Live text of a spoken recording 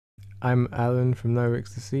I'm Alan from Now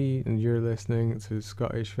Ecstasy, and you're listening to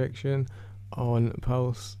Scottish Fiction on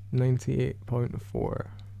Pulse 98.4.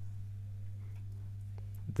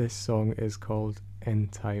 This song is called In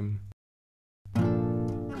Time.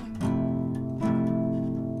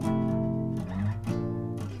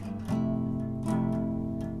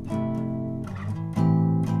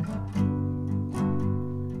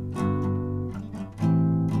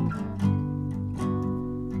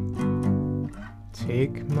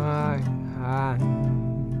 Take my hand,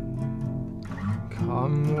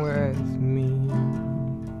 come with me,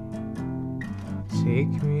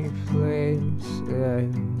 take me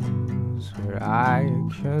places where I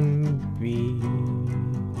can be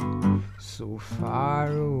so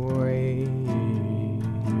far away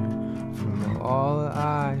from all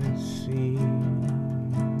I see.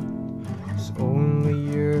 It's only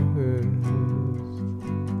yours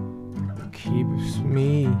that keeps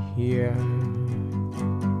me here.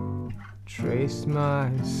 Trace my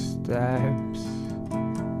steps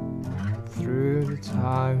through the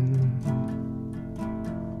time,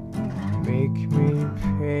 make me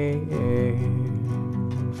pay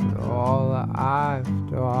for all that I've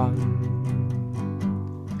done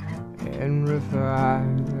in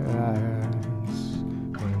reverse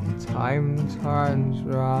when time turns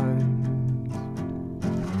round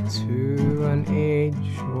to an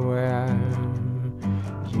age where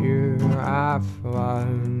you have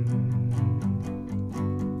found.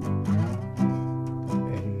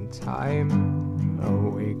 I'm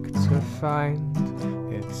awake to find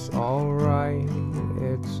it's alright,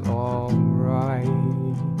 it's alright.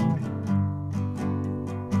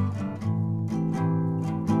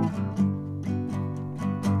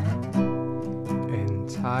 In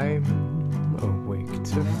time, awake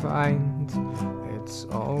to find it's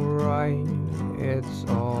alright, it's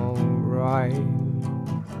alright.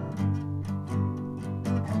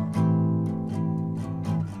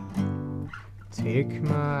 Take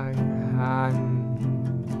my hands,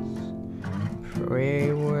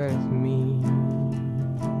 pray with me,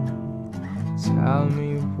 tell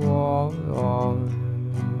me what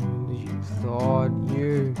you thought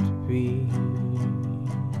you'd be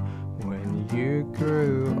when you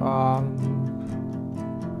grew up,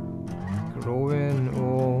 growing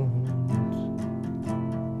old.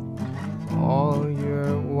 All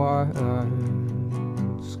your words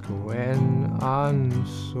going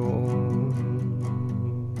unsold.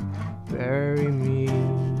 Bury me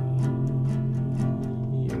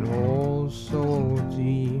in hole so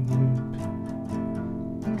deep,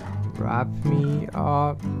 wrap me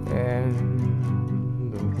up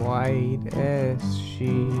in the whitest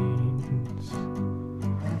sheets.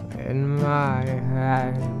 In my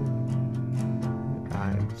head,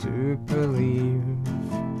 I do believe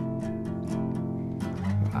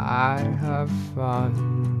I have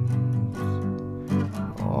found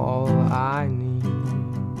all I need.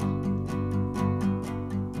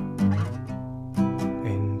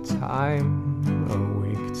 I'm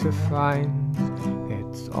awake to find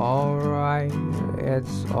it's alright,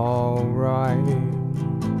 it's alright.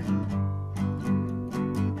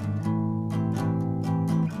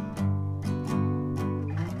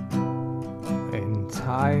 In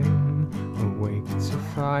time, awake to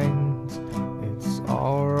find it's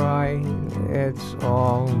alright, it's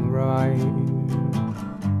alright.